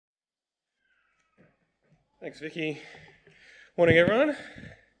Thanks, Vicky. Morning, everyone.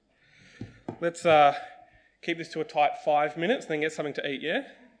 Let's keep this to a tight 5 minutes, then get something to eat, yeah?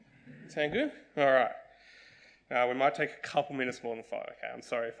 Sound good? All right. We might take a couple minutes more than 5. Okay, I'm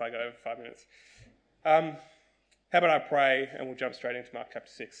sorry if I go over 5 minutes. How about I pray and we'll jump straight into Mark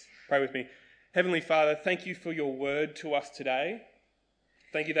chapter 6. Pray with me. Heavenly Father, thank you for your word to us today.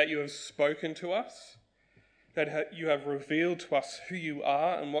 Thank you that you have spoken to us, that you have revealed to us who you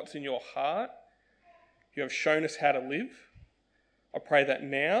are and what's in your heart. You have shown us how to live. I pray that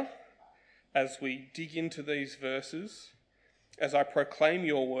now, as we dig into these verses, as I proclaim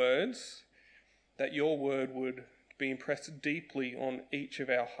your words, that your word would be impressed deeply on each of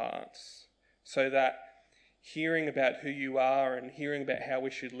our hearts, so that hearing about who you are and hearing about how we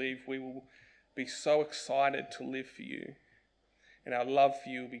should live, we will be so excited to live for you, and our love for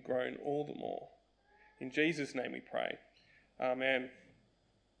you will be grown all the more. In Jesus' name we pray. Amen.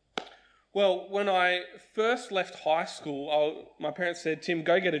 Well, when I first left high school, my parents said, Tim,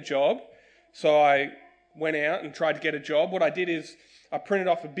 go get a job. So I went out and tried to get a job. What I did is I printed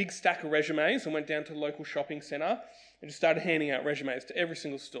off a big stack of resumes and went down to the local shopping centre and just started handing out resumes to every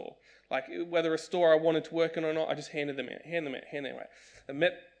single store. Like whether a store I wanted to work in or not, I just handed them out. I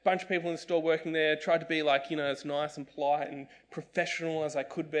met a bunch of people in the store working there, tried to be as nice and polite and professional as I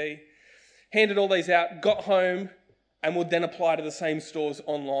could be. Handed all these out, got home, and would then apply to the same stores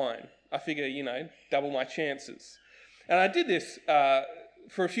online. I figure, double my chances. And I did this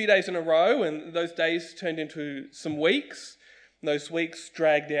for a few days in a row, and those days turned into some weeks. And those weeks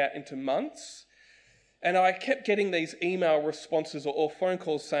dragged out into months. And I kept getting these email responses or phone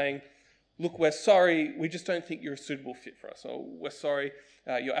calls saying, look, we're sorry, we just don't think you're a suitable fit for us. Or we're sorry,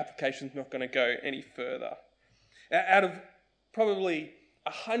 your application's not going to go any further. Out of probably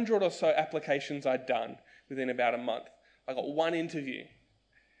 100 or so applications I'd done within about a month, I got one interview.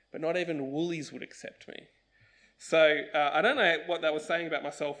 But not even Woolies would accept me. So I don't know what that was saying about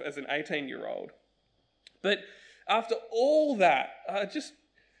myself as an 18-year-old. But after all that, I just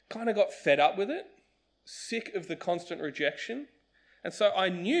kind of got fed up with it, sick of the constant rejection. And so I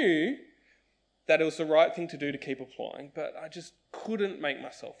knew that it was the right thing to do to keep applying, but I just couldn't make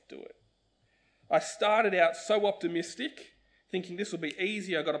myself do it. I started out so optimistic, thinking this will be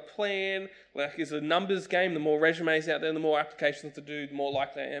easy, I've got a plan, it's a numbers game, the more resumes out there, the more applications to do, the more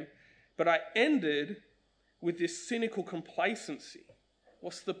likely I am. But I ended with this cynical complacency.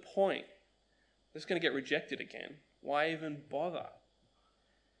 What's the point? I'm just going to get rejected again. Why even bother?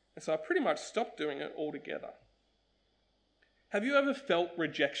 And so I pretty much stopped doing it altogether. Have you ever felt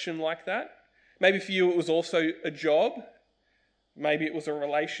rejection like that? Maybe for you it was also a job. Maybe it was a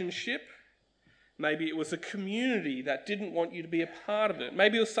relationship. Maybe it was a community that didn't want you to be a part of it.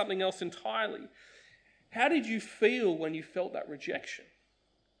 Maybe it was something else entirely. How did you feel when you felt that rejection?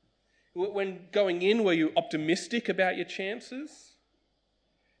 When going in, were you optimistic about your chances?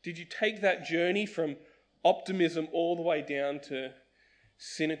 Did you take that journey from optimism all the way down to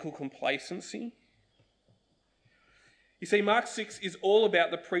cynical complacency? You see, Mark 6 is all about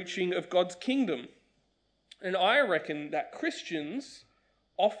the preaching of God's kingdom. And I reckon that Christians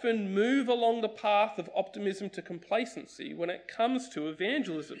often move along the path of optimism to complacency when it comes to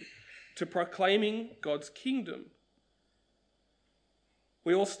evangelism, to proclaiming God's kingdom.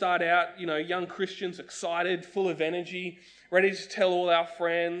 We all start out, young Christians, excited, full of energy, ready to tell all our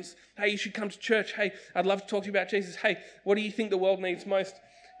friends, hey, you should come to church. Hey, I'd love to talk to you about Jesus. Hey, what do you think the world needs most?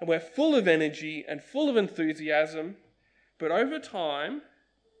 And we're full of energy and full of enthusiasm. But over time,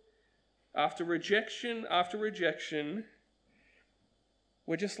 after rejection,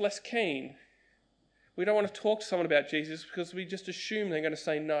 we're just less keen. We don't want to talk to someone about Jesus because we just assume they're going to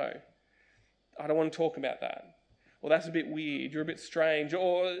say no. I don't want to talk about that. Or that's a bit weird, you're a bit strange.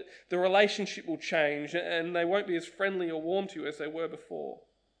 Or the relationship will change and they won't be as friendly or warm to you as they were before.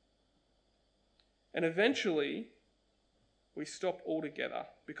 And eventually, we stop altogether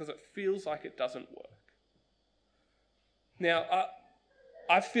because it feels like it doesn't work. Now,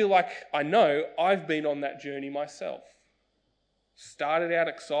 I feel like I know I've been on that journey myself. Started out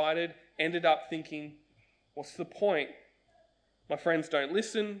excited, ended up thinking, what's the point? My friends don't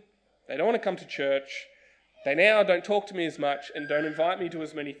listen, they don't want to come to church, they now don't talk to me as much and don't invite me to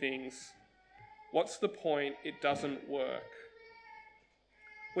as many things. What's the point? It doesn't work.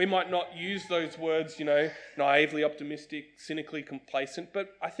 We might not use those words, naively optimistic, cynically complacent, but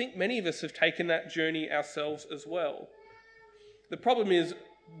I think many of us have taken that journey ourselves as well. The problem is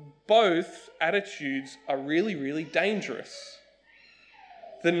both attitudes are really, really dangerous.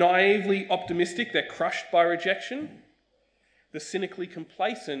 The naively optimistic, they're crushed by rejection. The cynically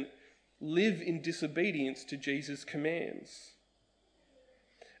complacent live in disobedience to Jesus' commands.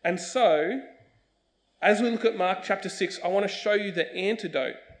 And so, as we look at Mark chapter 6, I want to show you the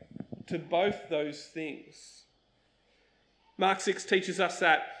antidote to both those things. Mark 6 teaches us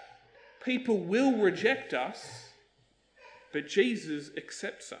that people will reject us, but Jesus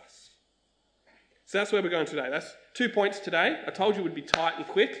accepts us. So that's where we're going today. That's 2 points today. I told you it would be tight and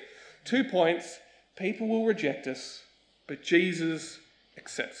quick. 2 points. People will reject us, but Jesus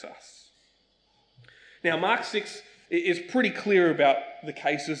accepts us. Now, Mark 6 is pretty clear about the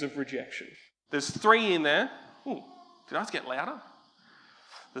cases of rejection. There's 3 in there. Ooh, did ours get louder?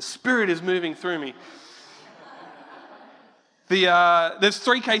 The Spirit is moving through me. There's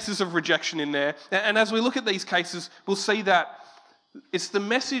 3 cases of rejection in there. And as we look at these cases, we'll see that it's the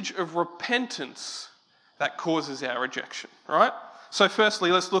message of repentance that causes our rejection, right? So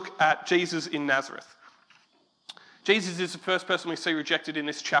firstly, let's look at Jesus in Nazareth. Jesus is the first person we see rejected in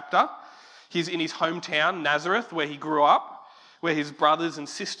this chapter. He's in his hometown, Nazareth, where he grew up, where his brothers and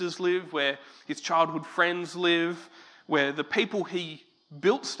sisters live, where his childhood friends live, where the people he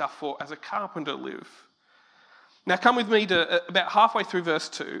built stuff for as a carpenter live. Now come with me to about halfway through verse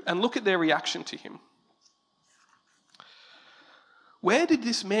 2 and look at their reaction to him. Where did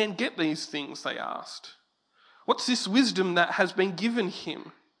this man get these things, they asked. What's this wisdom that has been given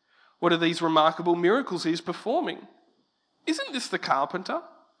him? What are these remarkable miracles he's performing? Isn't this the carpenter?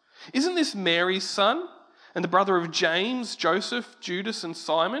 Isn't this Mary's son and the brother of James, Joseph, Judas and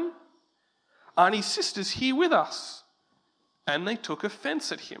Simon? Aren't his sisters here with us? And they took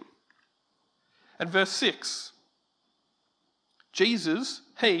offence at him. At verse 6, Jesus,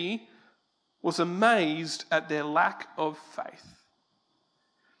 he was amazed at their lack of faith.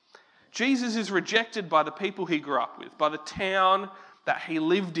 Jesus is rejected by the people he grew up with, by the town that he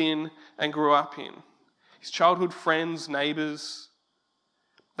lived in and grew up in. His childhood friends, neighbours,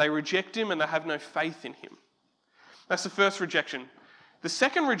 they reject him and they have no faith in him. That's the first rejection. The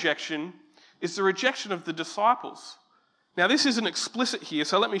second rejection is the rejection of the disciples. Now this isn't explicit here,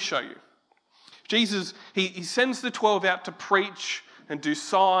 so let me show you. Jesus, he sends the 12 out to preach and do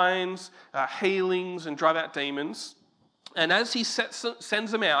signs, healings and drive out demons. And as he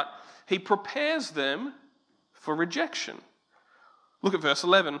sends them out, he prepares them for rejection. Look at verse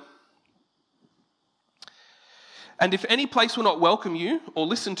 11. And if any place will not welcome you or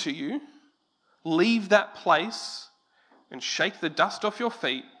listen to you, leave that place and shake the dust off your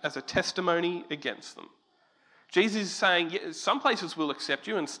feet as a testimony against them. Jesus is saying, some places will accept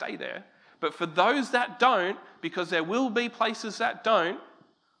you and stay there, but for those that don't, because there will be places that don't,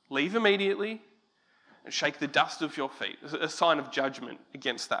 leave immediately and shake the dust of your feet, a sign of judgment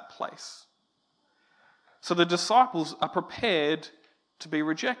against that place. So the disciples are prepared to be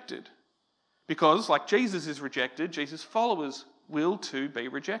rejected because, like Jesus is rejected, Jesus' followers will too be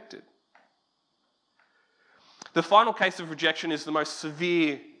rejected. The final case of rejection is the most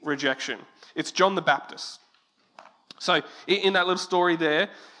severe rejection. It's John the Baptist. So in that little story there,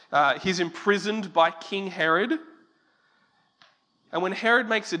 he's imprisoned by King Herod. And when Herod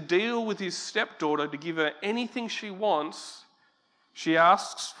makes a deal with his stepdaughter to give her anything she wants, she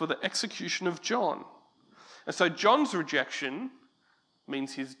asks for the execution of John. And so John's rejection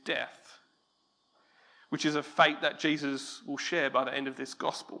means his death, which is a fate that Jesus will share by the end of this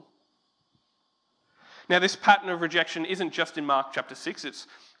gospel. Now, this pattern of rejection isn't just in Mark chapter 6, it's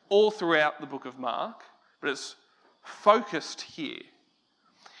all throughout the book of Mark, but it's focused here.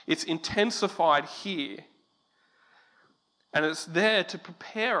 It's intensified here. And it's there to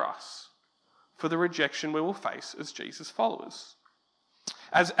prepare us for the rejection we will face as Jesus' followers.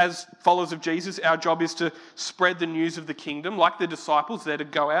 As followers of Jesus, our job is to spread the news of the kingdom, like the disciples, they're to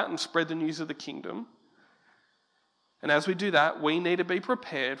go out and spread the news of the kingdom. And as we do that, we need to be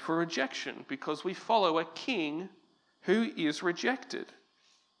prepared for rejection because we follow a king who is rejected.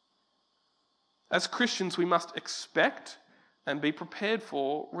 As Christians, we must expect and be prepared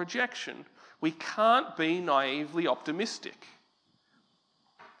for rejection. We can't be naively optimistic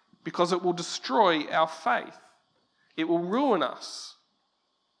because it will destroy our faith. It will ruin us.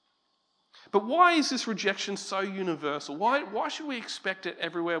 But why is this rejection so universal? Why should we expect it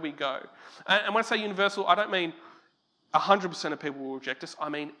everywhere we go? And when I say universal, I don't mean 100% of people will reject us. I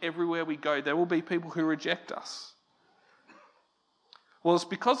mean everywhere we go, there will be people who reject us. Well, it's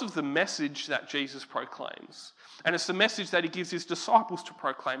because of the message that Jesus proclaims. And it's the message that he gives his disciples to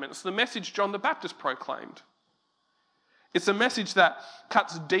proclaim. And it's the message John the Baptist proclaimed. It's a message that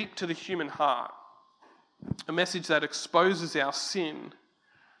cuts deep to the human heart. A message that exposes our sin.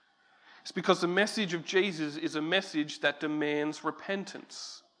 It's because the message of Jesus is a message that demands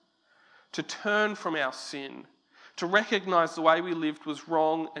repentance. To turn from our sin. To recognise the way we lived was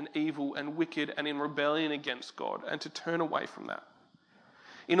wrong and evil and wicked and in rebellion against God. And to turn away from that.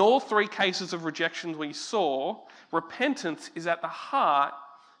 In all three cases of rejection we saw, repentance is at the heart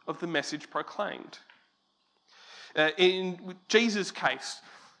of the message proclaimed. In Jesus' case,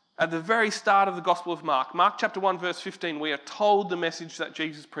 at the very start of the Gospel of Mark, Mark chapter 1 verse 15, we are told the message that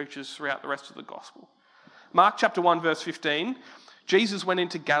Jesus preaches throughout the rest of the Gospel. Mark chapter 1 verse 15, Jesus went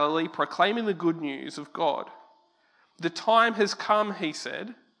into Galilee proclaiming the good news of God. The time has come, he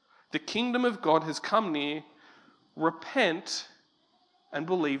said. The kingdom of God has come near. Repent and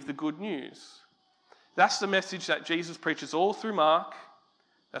believe the good news. That's the message that Jesus preaches all through Mark.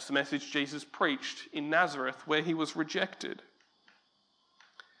 That's the message Jesus preached in Nazareth where he was rejected.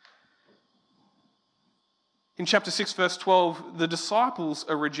 In chapter 6 verse 12, the disciples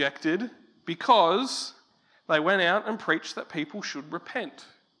are rejected because they went out and preached that people should repent.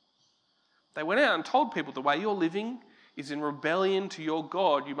 They went out and told people the way you're living is in rebellion to your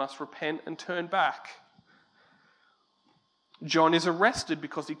God. You must repent and turn back. John is arrested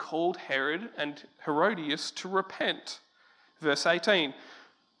because he called Herod and Herodias to repent. Verse 18,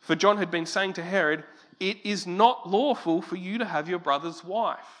 for John had been saying to Herod, it is not lawful for you to have your brother's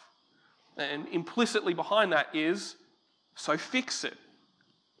wife. And implicitly behind that is, so fix it.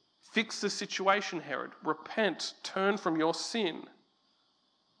 Fix the situation, Herod. Repent, turn from your sin.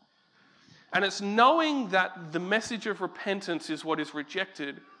 And it's knowing that the message of repentance is what is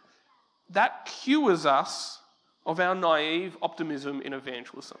rejected that cures us of our naive optimism in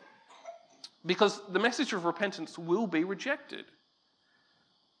evangelism. Because the message of repentance will be rejected.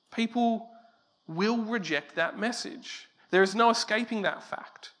 People will reject that message. There is no escaping that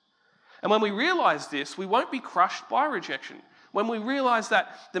fact. And when we realise this, we won't be crushed by rejection. When we realise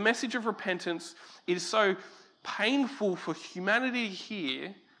that the message of repentance is so painful for humanity to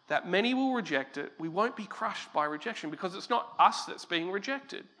hear that many will reject it, we won't be crushed by rejection because it's not us that's being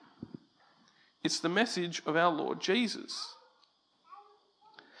rejected. It's the message of our Lord Jesus.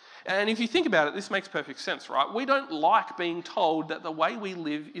 And if you think about it, this makes perfect sense, right? We don't like being told that the way we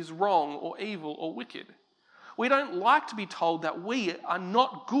live is wrong or evil or wicked. We don't like to be told that we are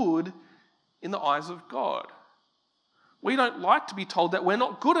not good in the eyes of God. We don't like to be told that we're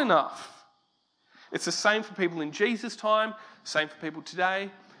not good enough. It's the same for people in Jesus' time, same for people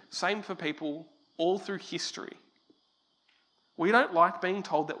today, same for people all through history. We don't like being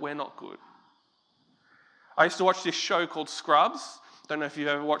told that we're not good. I used to watch this show called Scrubs. Don't know if you've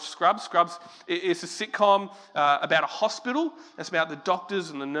ever watched Scrubs. Scrubs is a sitcom about a hospital. It's about the doctors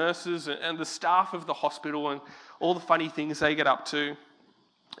and the nurses and the staff of the hospital and all the funny things they get up to.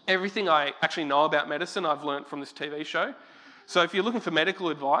 Everything I actually know about medicine I've learnt from this TV show. So if you're looking for medical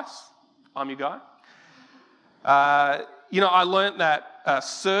advice, I'm your guy. I learnt that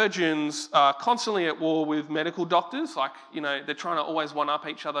surgeons are constantly at war with medical doctors. They're trying to always one-up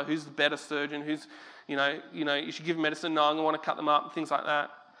each other. Who's the better surgeon? Who's, you should give them medicine. No, I'm going to want to cut them up and things like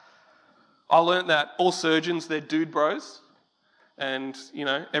that. I learnt that all surgeons, they're dude bros. And,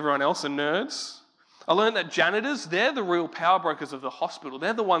 everyone else are nerds. I learned that janitors, they're the real power brokers of the hospital.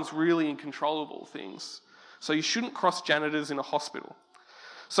 They're the ones really in control of all things. So you shouldn't cross janitors in a hospital.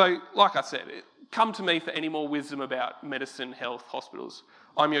 So, like I said, come to me for any more wisdom about medicine, health, hospitals.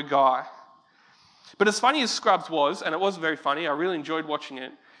 I'm your guy. But as funny as Scrubs was, and it was very funny, I really enjoyed watching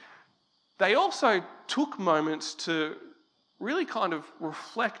it, they also took moments to really kind of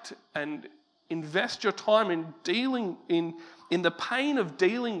reflect and invest your time in dealing in the pain of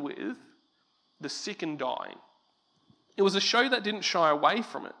dealing with the sick and dying. It was a show that didn't shy away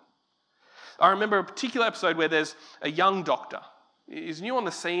from it. I remember a particular episode where there's a young doctor. He's new on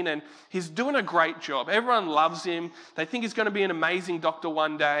the scene and he's doing a great job. Everyone loves him. They think he's going to be an amazing doctor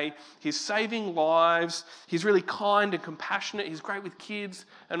one day. He's saving lives. He's really kind and compassionate. He's great with kids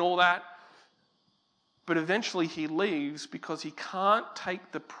and all that. But eventually he leaves because he can't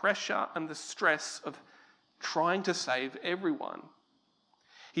take the pressure and the stress of trying to save everyone.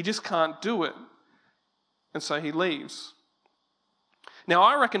 He just can't do it. And so he leaves. Now,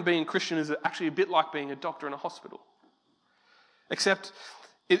 I reckon being Christian is actually a bit like being a doctor in a hospital. Except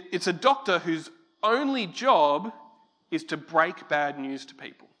it's a doctor whose only job is to break bad news to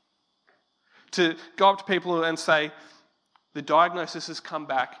people. To go up to people and say, the diagnosis has come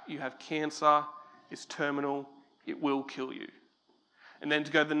back, you have cancer, it's terminal, it will kill you. And then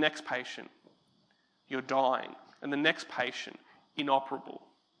to go to the next patient, you're dying. And the next patient, inoperable.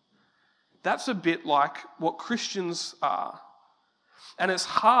 That's a bit like what Christians are. And it's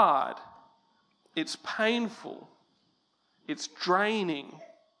hard. It's painful. It's draining.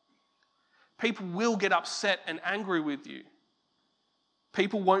 People will get upset and angry with you.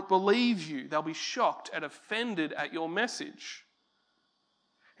 People won't believe you. They'll be shocked and offended at your message.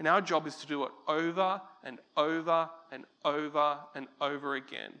 And our job is to do it over and over and over and over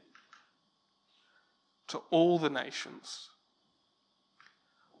again to all the nations.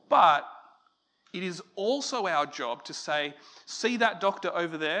 But it is also our job to say, see that doctor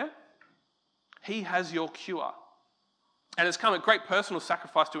over there? He has your cure. And it's come at great personal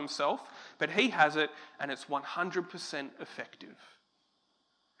sacrifice to himself, but he has it and it's 100% effective.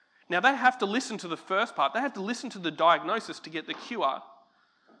 Now they have to listen to the first part. They have to listen to the diagnosis to get the cure.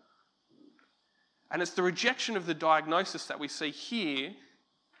 And it's the rejection of the diagnosis that we see here.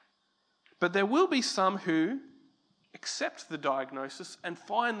 But there will be some who accept the diagnosis and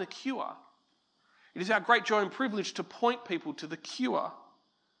find the cure. It is our great joy and privilege to point people to the cure.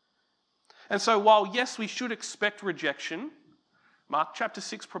 And so while, yes, we should expect rejection, Mark chapter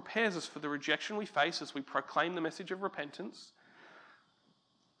 6 prepares us for the rejection we face as we proclaim the message of repentance.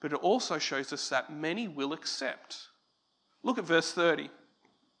 But it also shows us that many will accept. Look at verse 30.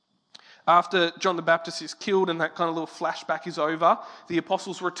 After John the Baptist is killed and that kind of little flashback is over, the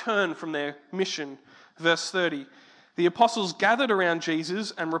apostles return from their mission. Verse 30. The apostles gathered around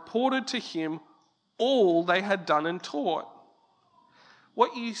Jesus and reported to him all they had done and taught.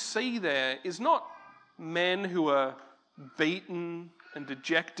 What you see there is not men who are beaten and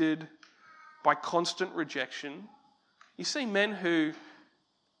dejected by constant rejection. You see men who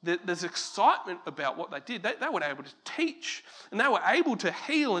there's excitement about what they did. They were able to teach and they were able to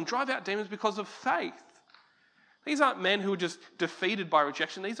heal and drive out demons because of faith. These aren't men who are just defeated by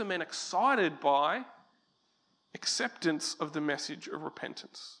rejection. These are men excited by acceptance of the message of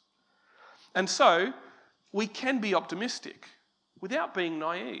repentance. And so we can be optimistic without being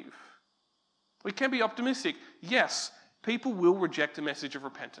naive. We can be optimistic. Yes, people will reject the message of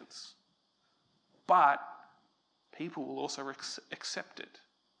repentance, but people will also accept it.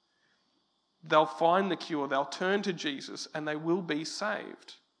 They'll find the cure, they'll turn to Jesus, and they will be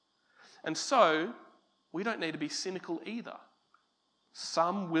saved. And so, we don't need to be cynical either.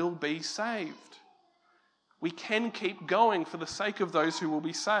 Some will be saved. We can keep going for the sake of those who will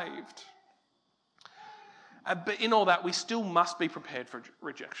be saved. But in all that, we still must be prepared for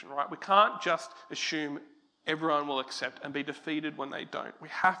rejection, right? We can't just assume everyone will accept and be defeated when they don't. We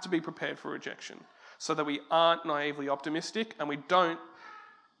have to be prepared for rejection so that we aren't naively optimistic and we don't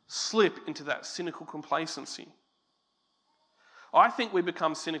slip into that cynical complacency. I think we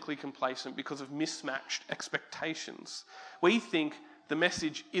become cynically complacent because of mismatched expectations. We think the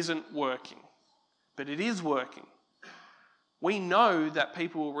message isn't working, but it is working. We know that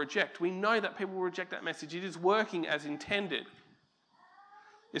people will reject. We know that people will reject that message. It is working as intended.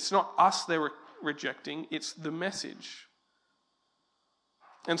 It's not us they're rejecting, it's the message.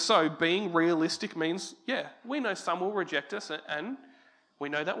 And so being realistic means, yeah, we know some will reject us and we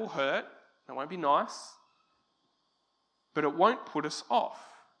know that will hurt, that won't be nice, but it won't put us off.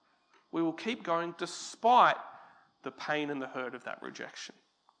 We will keep going despite the pain and the hurt of that rejection.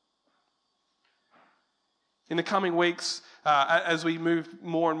 In the coming weeks, as we move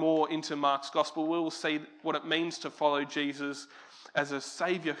more and more into Mark's gospel, we will see what it means to follow Jesus as a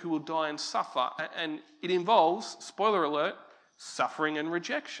saviour who will die and suffer. And it involves, spoiler alert, suffering and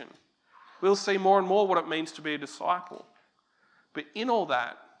rejection. We'll see more and more what it means to be a disciple. But in all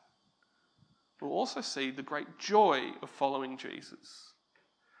that, we'll also see the great joy of following Jesus,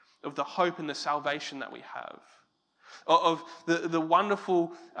 of the hope and the salvation that we have, of the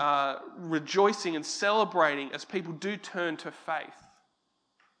wonderful rejoicing and celebrating as people do turn to faith.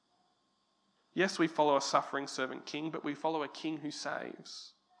 Yes, we follow a suffering servant king, but we follow a king who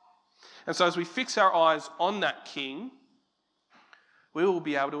saves. And so as we fix our eyes on that king, we will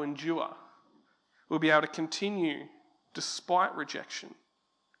be able to endure. We'll be able to continue despite rejection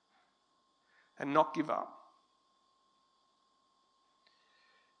and not give up.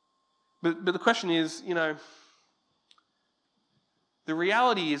 But the question is, the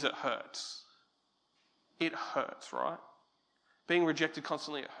reality is it hurts. It hurts, right? Being rejected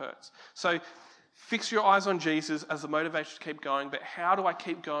constantly, it hurts. So fix your eyes on Jesus as the motivation to keep going, but how do I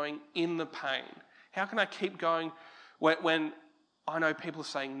keep going in the pain? How can I keep going when I know people are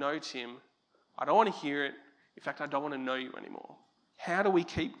saying, no, Tim, I don't want to hear it. In fact, I don't want to know you anymore. How do we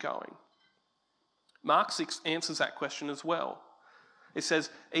keep going? Mark 6 answers that question as well. It says,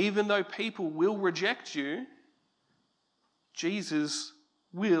 even though people will reject you, Jesus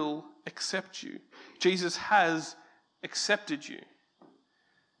will accept you. Jesus has accepted you.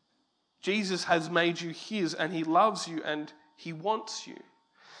 Jesus has made you his and he loves you and he wants you.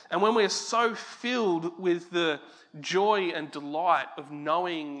 And when we're so filled with the joy and delight of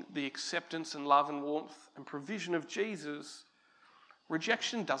knowing the acceptance and love and warmth and provision of Jesus,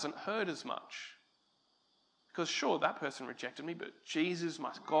 rejection doesn't hurt as much. Because sure, that person rejected me, but Jesus,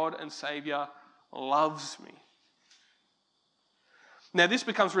 my God and Saviour, loves me. Now, this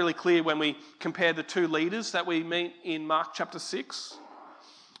becomes really clear when we compare the two leaders that we meet in Mark chapter 6.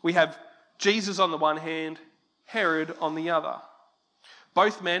 We have Jesus on the one hand, Herod on the other.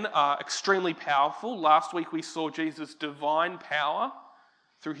 Both men are extremely powerful. Last week we saw Jesus' divine power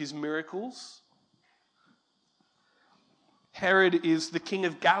through his miracles. Herod is the king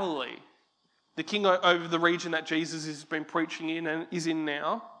of Galilee, the king over the region that Jesus has been preaching in and is in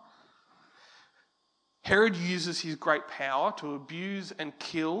now. Herod uses his great power to abuse and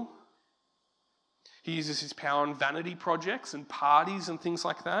kill. He uses his power on vanity projects and parties and things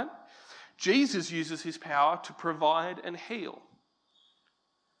like that. Jesus uses his power to provide and heal.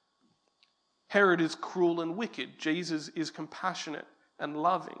 Herod is cruel and wicked. Jesus is compassionate and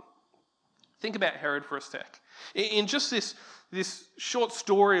loving. Think about Herod for a sec. In just this short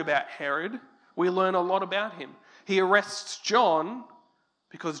story about Herod, we learn a lot about him. He arrests John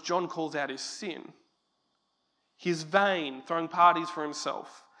because John calls out his sin. He's vain, throwing parties for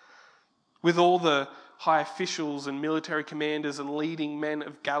himself. With all the high officials and military commanders and leading men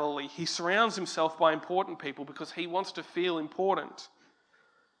of Galilee, he surrounds himself by important people because he wants to feel important.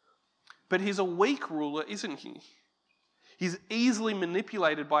 But he's a weak ruler, isn't he? He's easily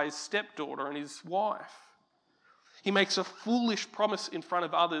manipulated by his stepdaughter and his wife. He makes a foolish promise in front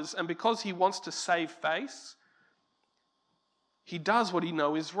of others, and because he wants to save face, he does what he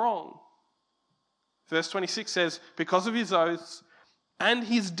knows is wrong. Verse 26 says, because of his oaths and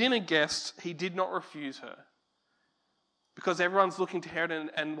his dinner guests, he did not refuse her. Because everyone's looking to Herod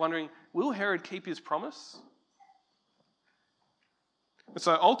and wondering, will Herod keep his promise? And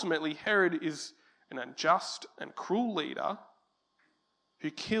so ultimately, Herod is an unjust and cruel leader who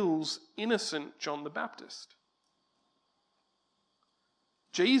kills innocent John the Baptist.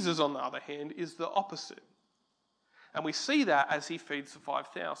 Jesus, on the other hand, is the opposite. And we see that as he feeds the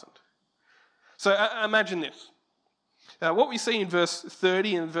 5,000. So imagine this. Now, what we see in verse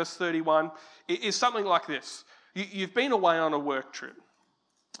 30 and verse 31 is something like this. You've been away on a work trip,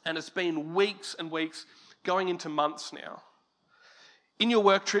 and it's been weeks and weeks, going into months now. In your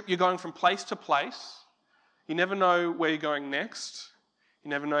work trip, you're going from place to place. You never know where you're going next. You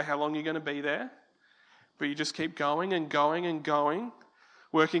never know how long you're going to be there. But you just keep going and going and going,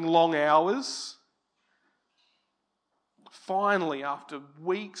 working long hours. Finally, after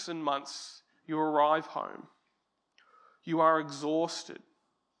weeks and months, you arrive home. You are exhausted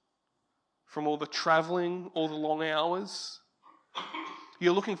from all the travelling, all the long hours.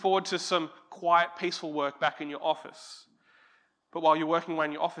 You're looking forward to some quiet, peaceful work back in your office. But while you're working away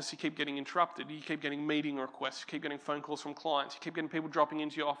in your office, you keep getting interrupted. You keep getting meeting requests. You keep getting phone calls from clients. You keep getting people dropping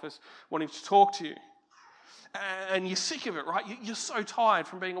into your office wanting to talk to you. And you're sick of it, right? You're so tired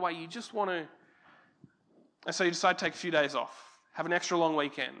from being away. You just want to... And so you decide to take a few days off. Have an extra long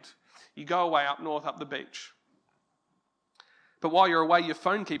weekend. You go away up north, up the beach. But while you're away, your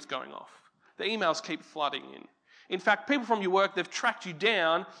phone keeps going off. The emails keep flooding in. In fact, people from your work, they've tracked you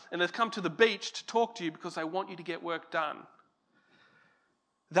down and they've come to the beach to talk to you because they want you to get work done.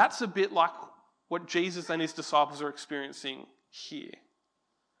 That's a bit like what Jesus and his disciples are experiencing here.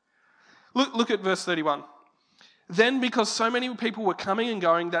 Look at verse 31. Then, because so many people were coming and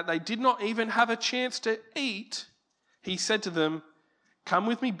going that they did not even have a chance to eat, he said to them, come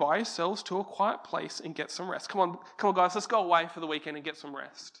with me by yourselves to a quiet place and get some rest. Come on guys, let's go away for the weekend and get some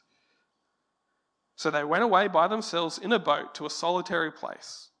rest. So they went away by themselves in a boat to a solitary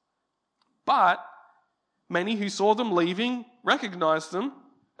place. But many who saw them leaving recognized them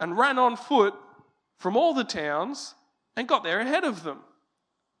and ran on foot from all the towns and got there ahead of them.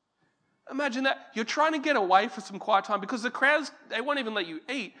 Imagine that. You're trying to get away for some quiet time because the crowds, they won't even let you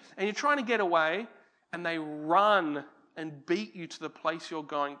eat. And you're trying to get away and they run and beat you to the place you're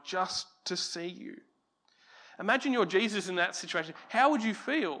going just to see you. Imagine you're Jesus in that situation. How would you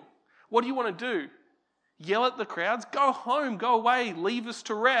feel? What do you want to do? Yell at the crowds? Go home, go away, leave us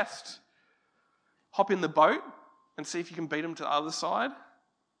to rest. Hop in the boat and see if you can beat them to the other side.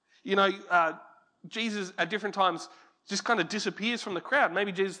 You know, Jesus at different times just kind of disappears from the crowd.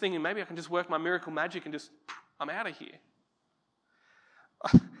 Maybe Jesus is thinking, maybe I can just work my miracle magic and just, I'm out of here.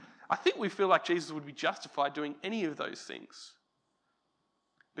 I think we feel like Jesus would be justified doing any of those things.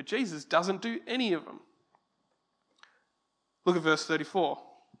 But Jesus doesn't do any of them. Look at verse 34.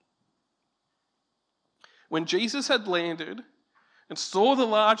 When Jesus had landed and saw the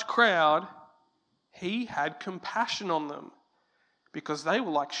large crowd, he had compassion on them because they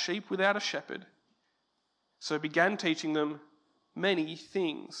were like sheep without a shepherd. So he began teaching them many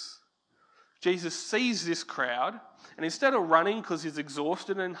things. Jesus sees this crowd, and instead of running because he's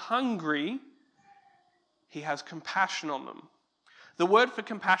exhausted and hungry, he has compassion on them. The word for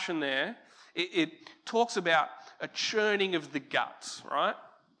compassion there, it talks about a churning of the guts, right?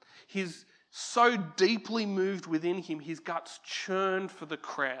 He's so deeply moved within him, his guts churn for the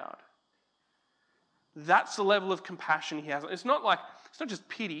crowd. That's the level of compassion he has. It's not just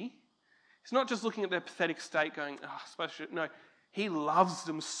pity. He's not just looking at their pathetic state going, no. He loves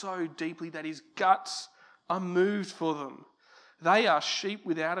them so deeply that his guts are moved for them. They are sheep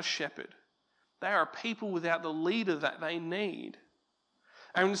without a shepherd. They are a people without the leader that they need.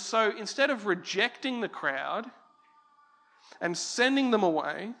 And so instead of rejecting the crowd and sending them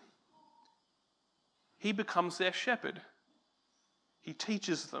away, he becomes their shepherd. He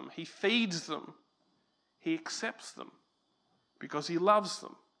teaches them. He feeds them. He accepts them because he loves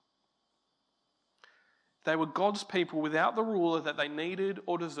them. They were God's people without the ruler that they needed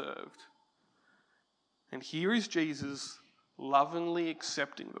or deserved. And here is Jesus lovingly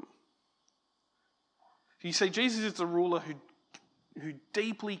accepting them. You see, Jesus is the ruler who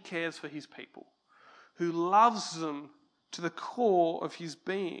deeply cares for his people, who loves them to the core of his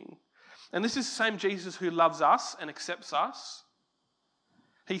being. And this is the same Jesus who loves us and accepts us.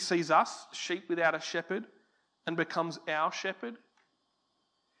 He sees us, sheep without a shepherd, and becomes our shepherd.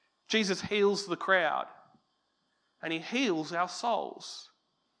 Jesus heals the crowd, and he heals our souls.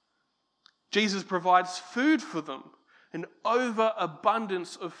 Jesus provides food for them, an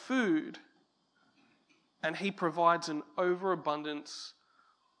overabundance of food, and he provides an overabundance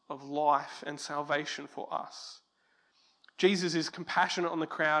of life and salvation for us. Jesus is compassionate on the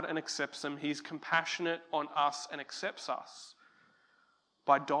crowd and accepts them. He's compassionate on us and accepts us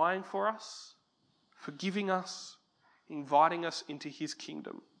by dying for us, forgiving us, inviting us into his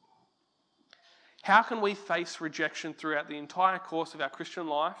kingdom. How can we face rejection throughout the entire course of our Christian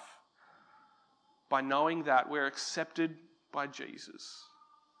life? By knowing that we're accepted by Jesus.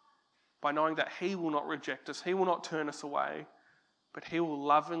 By knowing that he will not reject us, he will not turn us away, but he will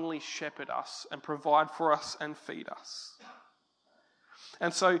lovingly shepherd us and provide for us and feed us.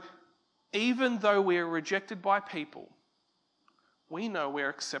 And so, even though we are rejected by people, we know we're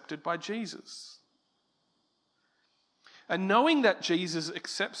accepted by Jesus. And knowing that Jesus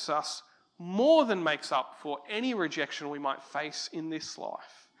accepts us more than makes up for any rejection we might face in this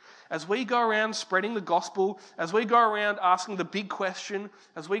life. As we go around spreading the gospel, as we go around asking the big question,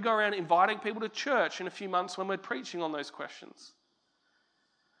 as we go around inviting people to church in a few months when we're preaching on those questions,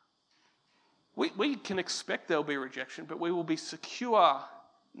 we can expect there'll be rejection, but we will be secure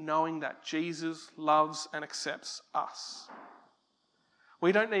knowing that Jesus loves and accepts us.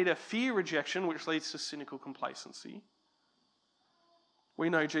 We don't need to fear rejection, which leads to cynical complacency. We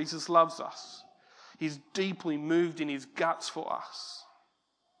know Jesus loves us. He's deeply moved in his guts for us.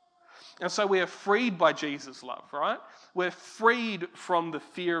 And so we are freed by Jesus' love, right? We're freed from the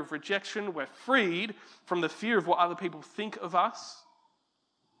fear of rejection. We're freed from the fear of what other people think of us.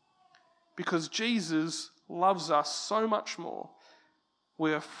 Because Jesus loves us so much more,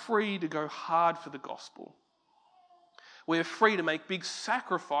 we are free to go hard for the gospel. We are free to make big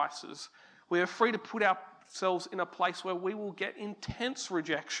sacrifices. We are free to put ourselves in a place where we will get intense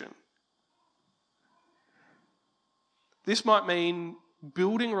rejection. This might mean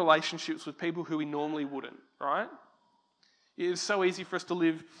building relationships with people who we normally wouldn't, right? It's so easy for us to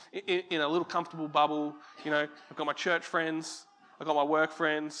live in a little comfortable bubble. You know, I've got my church friends, I've got my work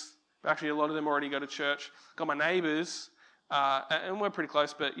friends. Actually, a lot of them already go to church. I've got my neighbours, and we're pretty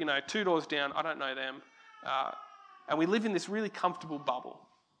close, but, 2 doors down, I don't know them. And we live in this really comfortable bubble.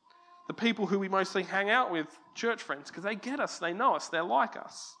 The people who we mostly hang out with, church friends, because they get us, they know us, they're like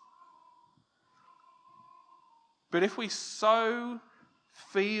us. But if we so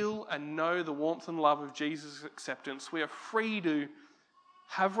feel and know the warmth and love of Jesus' acceptance, we are free to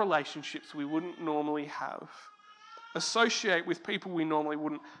have relationships we wouldn't normally have, associate with people we normally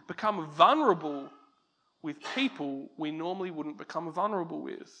wouldn't, become vulnerable with people we normally wouldn't become vulnerable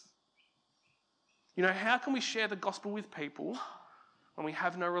with. How can we share the gospel with people when we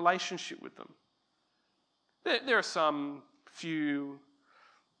have no relationship with them? There are some few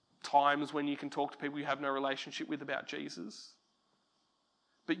times when you can talk to people you have no relationship with about Jesus.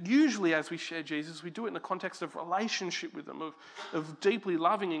 But usually as we share Jesus, we do it in the context of relationship with them, of deeply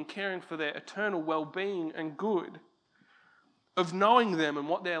loving and caring for their eternal well-being and good, of knowing them and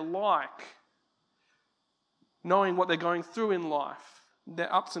what they're like, knowing what they're going through in life,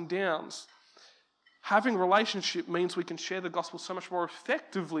 their ups and downs. Having relationship means we can share the gospel so much more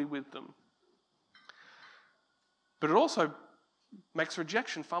effectively with them. But it also makes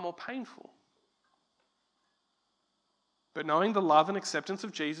rejection far more painful. But knowing the love and acceptance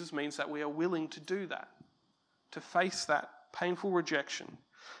of Jesus means that we are willing to do that, to face that painful rejection.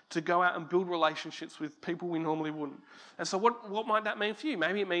 to go out and build relationships with people we normally wouldn't. And so what might that mean for you?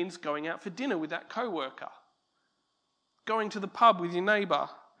 Maybe it means going out for dinner with that co-worker, going to the pub with your neighbour,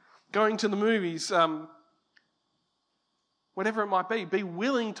 going to the movies, whatever it might be. Be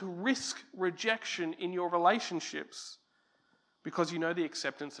willing to risk rejection in your relationships because you know the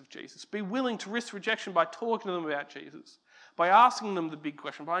acceptance of Jesus. Be willing to risk rejection by talking to them about Jesus, by asking them the big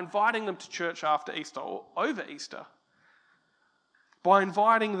question, by inviting them to church after Easter or over Easter, by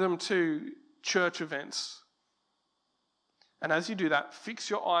inviting them to church events. And as you do that, fix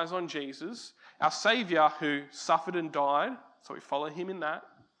your eyes on Jesus, our Saviour who suffered and died, so we follow him in that,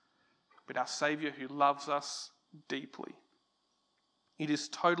 but our Saviour who loves us deeply. It is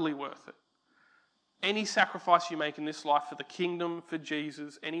totally worth it. Any sacrifice you make in this life for the kingdom, for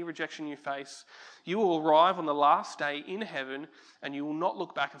Jesus, any rejection you face, you will arrive on the last day in heaven and you will not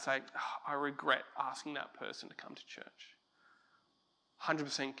look back and say, I regret asking that person to come to church.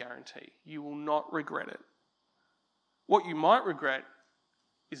 100% guarantee. You will not regret it. What you might regret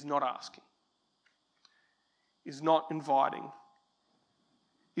is not asking, is not inviting,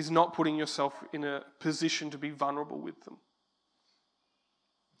 is not putting yourself in a position to be vulnerable with them.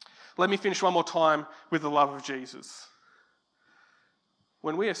 Let me finish one more time with the love of Jesus.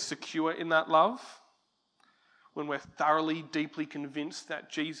 When we are secure in that love, when we're thoroughly, deeply convinced that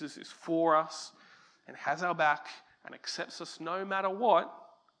Jesus is for us and has our back and accepts us no matter what,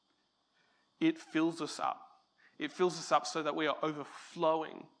 it fills us up. It fills us up so that we are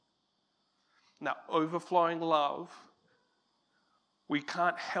overflowing. Now, overflowing love, we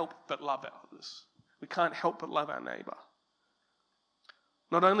can't help but love others. We can't help but love our neighbour.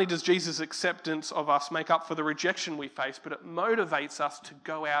 Not only does Jesus' acceptance of us make up for the rejection we face, but it motivates us to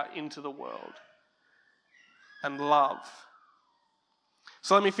go out into the world and love.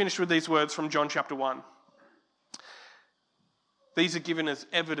 So let me finish with these words from John chapter 1. These are given as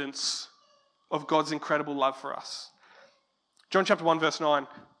evidence of God's incredible love for us. 1 John chapter 1 verse 9.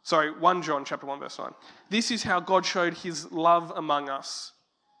 This is how God showed his love among us.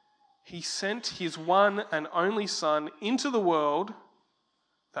 He sent his one and only Son into the world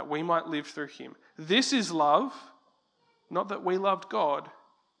that we might live through him. This is love, not that we loved God,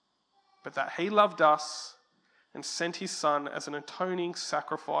 but that he loved us and sent his Son as an atoning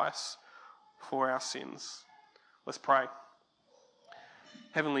sacrifice for our sins. Let's pray.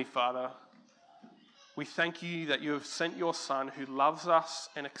 Heavenly Father, we thank you that you have sent your Son who loves us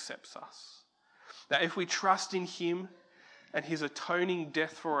and accepts us. That if we trust in him and his atoning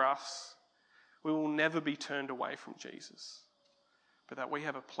death for us, we will never be turned away from Jesus, but that we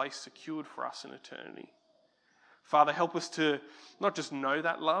have a place secured for us in eternity. Father, help us to not just know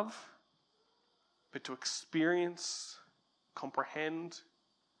that love, but to experience, comprehend,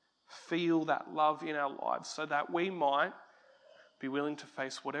 feel that love in our lives so that we might be willing to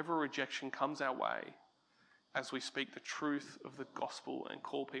face whatever rejection comes our way as we speak the truth of the gospel and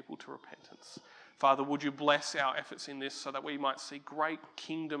call people to repentance. Father, would you bless our efforts in this so that we might see great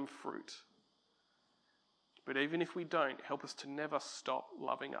kingdom fruit? But even if we don't, help us to never stop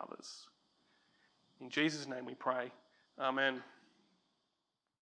loving others. In Jesus' name we pray. Amen.